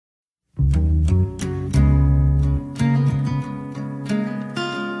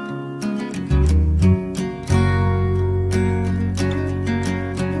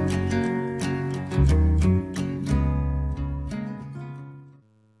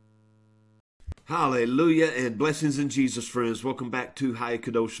Hallelujah and blessings in Jesus, friends. Welcome back to High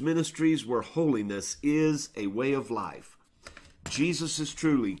Kadosh Ministries, where holiness is a way of life. Jesus is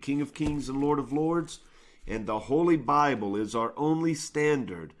truly King of Kings and Lord of Lords, and the Holy Bible is our only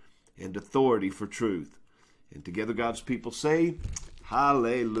standard and authority for truth. And together God's people say,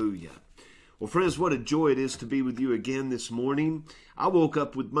 Hallelujah. Well, friends, what a joy it is to be with you again this morning. I woke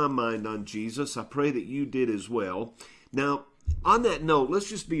up with my mind on Jesus. I pray that you did as well. Now, on that note, let's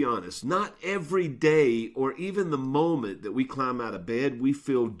just be honest. Not every day or even the moment that we climb out of bed, we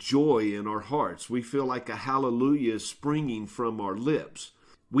feel joy in our hearts. We feel like a hallelujah is springing from our lips.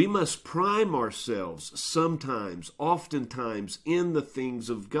 We must prime ourselves sometimes, oftentimes, in the things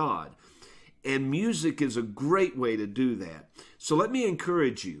of God. And music is a great way to do that. So let me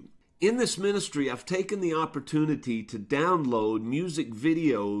encourage you. In this ministry, I've taken the opportunity to download music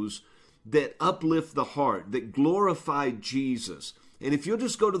videos that uplift the heart, that glorify Jesus. And if you'll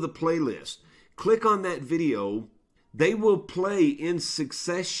just go to the playlist, click on that video, they will play in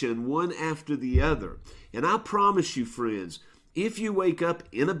succession one after the other. And I promise you, friends, if you wake up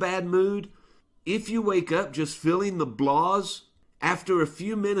in a bad mood, if you wake up just feeling the blahs, after a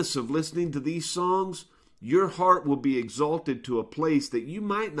few minutes of listening to these songs, your heart will be exalted to a place that you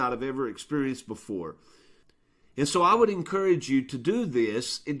might not have ever experienced before. And so I would encourage you to do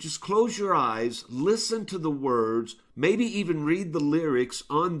this and just close your eyes, listen to the words, maybe even read the lyrics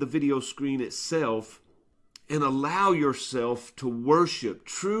on the video screen itself, and allow yourself to worship,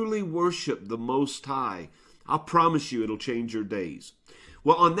 truly worship the Most High. I promise you it'll change your days.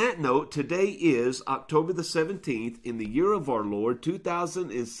 Well, on that note, today is October the 17th in the year of our Lord,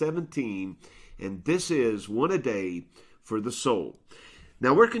 2017, and this is One a Day for the Soul.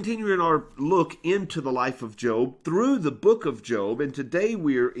 Now, we're continuing our look into the life of Job through the book of Job, and today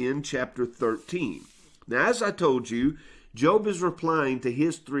we're in chapter 13. Now, as I told you, Job is replying to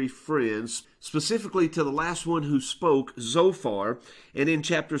his three friends, specifically to the last one who spoke, Zophar, and in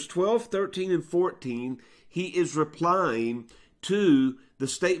chapters 12, 13, and 14, he is replying to the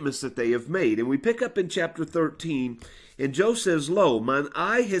statements that they have made. And we pick up in chapter 13, and Job says, Lo, mine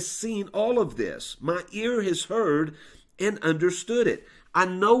eye has seen all of this, my ear has heard and understood it. I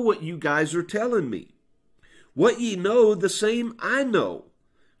know what you guys are telling me. What ye know, the same I know.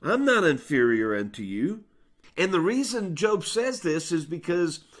 I'm not inferior unto you. And the reason Job says this is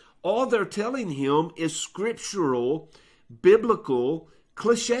because all they're telling him is scriptural, biblical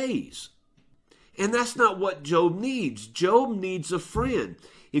cliches. And that's not what Job needs. Job needs a friend.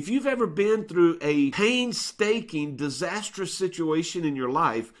 If you've ever been through a painstaking, disastrous situation in your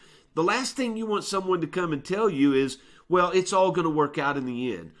life, the last thing you want someone to come and tell you is, well, it's all going to work out in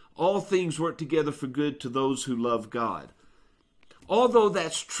the end. All things work together for good to those who love God. Although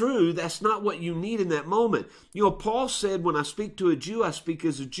that's true, that's not what you need in that moment. You know, Paul said, when I speak to a Jew, I speak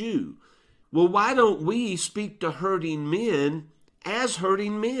as a Jew. Well, why don't we speak to hurting men as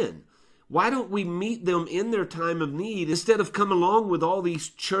hurting men? Why don't we meet them in their time of need instead of come along with all these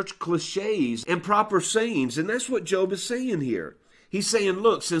church cliches and proper sayings? And that's what Job is saying here. He's saying,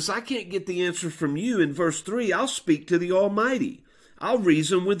 look, since I can't get the answer from you in verse 3, I'll speak to the Almighty. I'll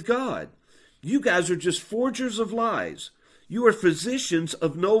reason with God. You guys are just forgers of lies. You are physicians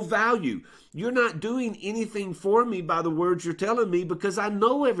of no value. You're not doing anything for me by the words you're telling me because I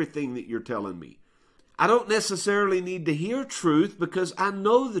know everything that you're telling me. I don't necessarily need to hear truth because I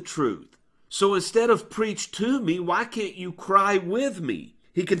know the truth. So instead of preach to me, why can't you cry with me?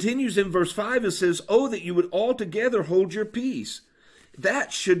 He continues in verse 5 and says, oh, that you would altogether hold your peace.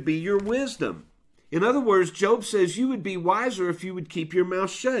 That should be your wisdom. In other words, Job says you would be wiser if you would keep your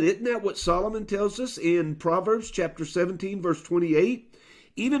mouth shut. Isn't that what Solomon tells us in Proverbs chapter 17, verse 28?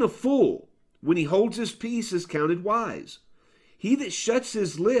 Even a fool, when he holds his peace, is counted wise. He that shuts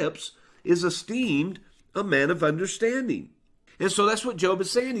his lips is esteemed a man of understanding. And so that's what Job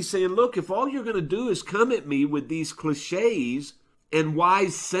is saying. He's saying, look, if all you're going to do is come at me with these cliches and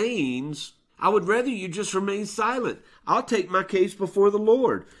wise sayings, I would rather you just remain silent. I'll take my case before the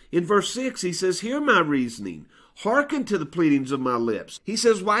Lord. In verse 6, he says, hear my reasoning. Hearken to the pleadings of my lips. He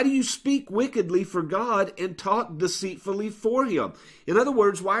says, why do you speak wickedly for God and talk deceitfully for him? In other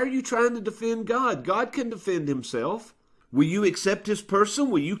words, why are you trying to defend God? God can defend himself. Will you accept his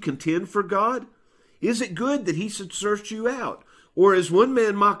person? Will you contend for God? Is it good that he should search you out? Or as one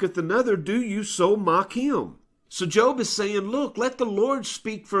man mocketh another, do you so mock him? So Job is saying, look, let the Lord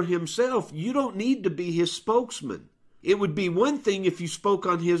speak for himself. You don't need to be his spokesman. It would be one thing if you spoke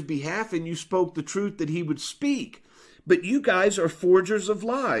on his behalf and you spoke the truth that he would speak. But you guys are forgers of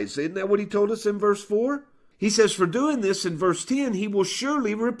lies. Isn't that what he told us in verse 4? He says, for doing this in verse 10, he will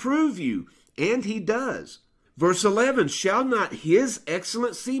surely reprove you. And he does. Verse 11, shall not his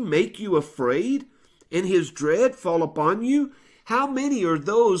excellency make you afraid, and his dread fall upon you? How many are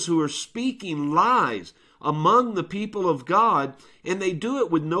those who are speaking lies among the people of God, and they do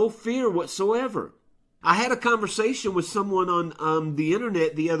it with no fear whatsoever? I had a conversation with someone on the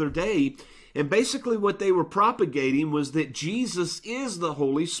internet the other day, and basically what they were propagating was that Jesus is the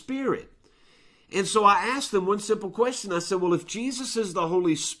Holy Spirit. And so I asked them one simple question. I said, well, if Jesus is the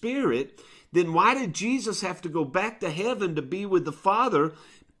Holy Spirit, then why did Jesus have to go back to heaven to be with the Father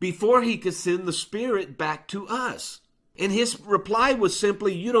before he could send the Spirit back to us? And his reply was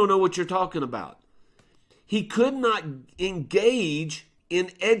simply, you don't know what you're talking about. He could not engage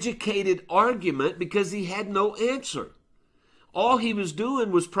in educated argument because he had no answer. All he was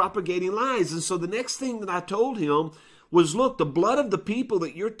doing was propagating lies. And so the next thing that I told him was, look, the blood of the people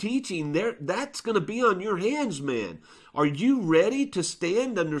that you're teaching, that's going to be on your hands, man. Are you ready to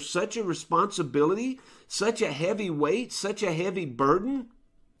stand under such a responsibility, such a heavy weight, such a heavy burden?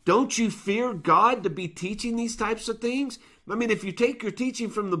 Don't you fear God to be teaching these types of things? I mean, if you take your teaching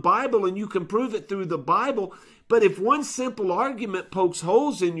from the Bible and you can prove it through the Bible, but if one simple argument pokes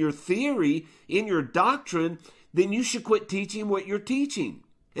holes in your theory, in your doctrine, then you should quit teaching what you're teaching.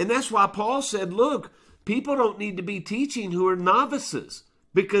 And that's why Paul said, look, people don't need to be teaching who are novices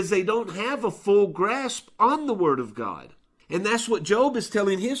because they don't have a full grasp on the Word of God. And that's what Job is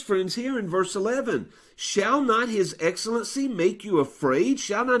telling his friends here in verse 11. Shall not his excellency make you afraid?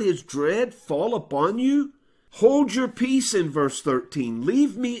 Shall not his dread fall upon you? Hold your peace in verse 13.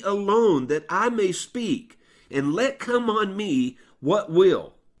 Leave me alone that I may speak, and let come on me what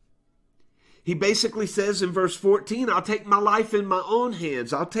will. He basically says in verse 14, I'll take my life in my own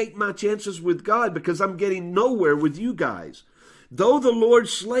hands. I'll take my chances with God because I'm getting nowhere with you guys. Though the Lord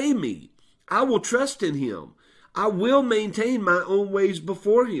slay me, I will trust in him. I will maintain my own ways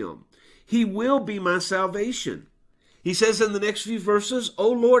before him. He will be my salvation. He says in the next few verses, O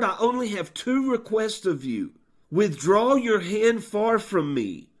Lord, I only have two requests of you. Withdraw your hand far from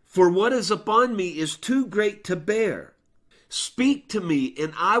me, for what is upon me is too great to bear. Speak to me,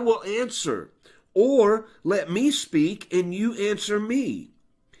 and I will answer, or let me speak, and you answer me.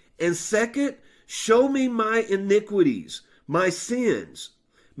 And second, show me my iniquities, my sins.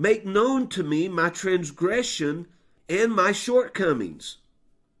 Make known to me my transgression and my shortcomings.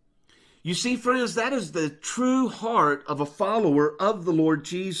 You see, friends, that is the true heart of a follower of the Lord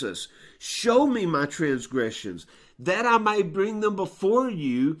Jesus. Show me my transgressions, that I may bring them before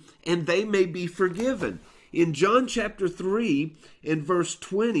you, and they may be forgiven. In John chapter 3 and verse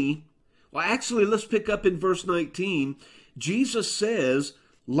 20, well, actually, let's pick up in verse 19. Jesus says,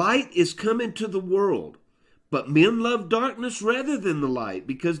 light is come into the world, but men love darkness rather than the light,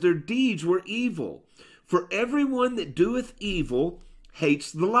 because their deeds were evil. For everyone that doeth evil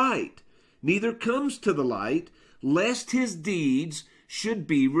hates the light, neither comes to the light, lest his deeds should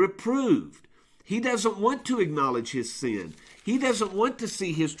be reproved. He doesn't want to acknowledge his sin. He doesn't want to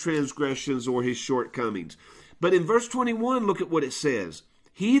see his transgressions or his shortcomings. But in verse 21, look at what it says.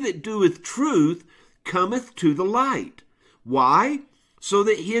 He that doeth truth cometh to the light. Why? So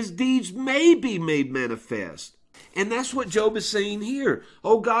that his deeds may be made manifest. And that's what Job is saying here.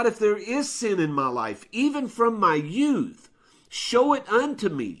 Oh God, if there is sin in my life, even from my youth, show it unto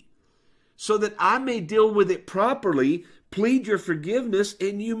me, so that I may deal with it properly, plead your forgiveness,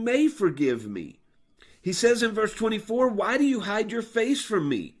 and you may forgive me. He says in verse 24, why do you hide your face from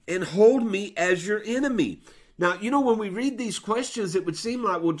me and hold me as your enemy? Now, you know, when we read these questions, it would seem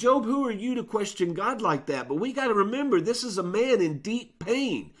like, well, Job, who are you to question God like that? But we got to remember, this is a man in deep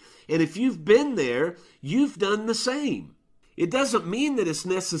pain. And if you've been there, you've done the same. It doesn't mean that it's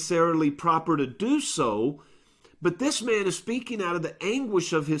necessarily proper to do so, but this man is speaking out of the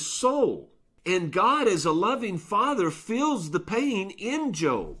anguish of his soul. And God, as a loving Father, feels the pain in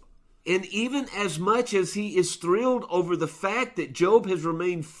Job. And even as much as he is thrilled over the fact that Job has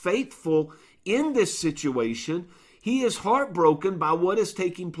remained faithful in this situation, he is heartbroken by what is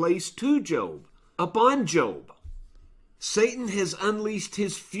taking place to Job, upon Job. Satan has unleashed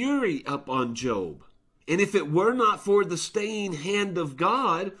his fury upon Job. And if it were not for the staying hand of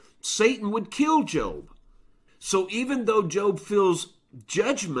God, Satan would kill Job. So even though Job feels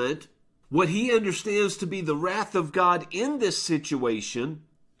judgment, what he understands to be the wrath of God in this situation,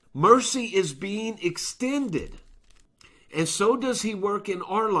 mercy is being extended. And so does he work in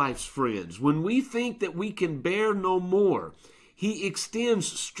our lives, friends. When we think that we can bear no more, he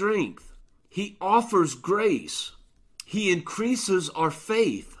extends strength. He offers grace. He increases our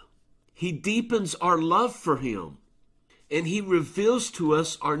faith. He deepens our love for him. And he reveals to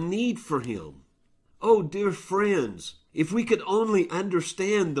us our need for him. Oh, dear friends, If we could only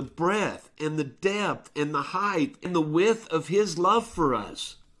understand the breadth and the depth and the height and the width of His love for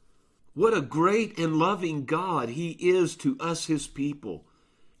us. What a great and loving God He is to us, His people,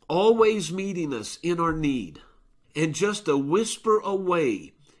 always meeting us in our need, and just a whisper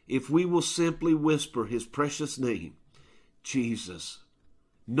away if we will simply whisper His precious name, Jesus.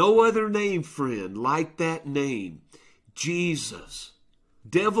 No other name, friend, like that name, Jesus.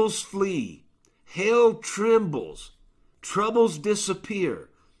 Devils flee, hell trembles, troubles disappear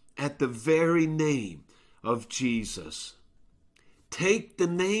at the very name of Jesus. Take the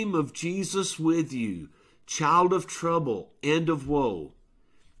name of Jesus with you, child of trouble and of woe.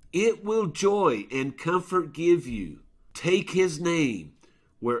 It will joy and comfort give you. Take His name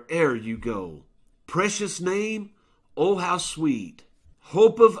where'er you go. Precious name, oh how sweet.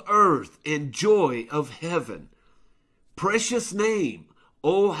 Hope of earth and joy of heaven. Precious name,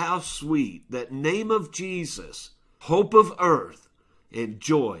 oh how sweet. That name of Jesus, hope of earth and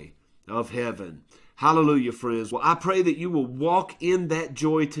joy of heaven. Hallelujah, friends. Well, I pray that you will walk in that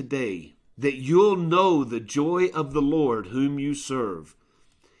joy today, that you'll know the joy of the Lord whom you serve,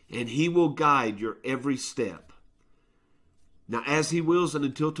 and He will guide your every step. Now, as He wills, and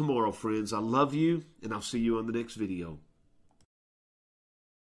until tomorrow, friends, I love you, and I'll see you on the next video.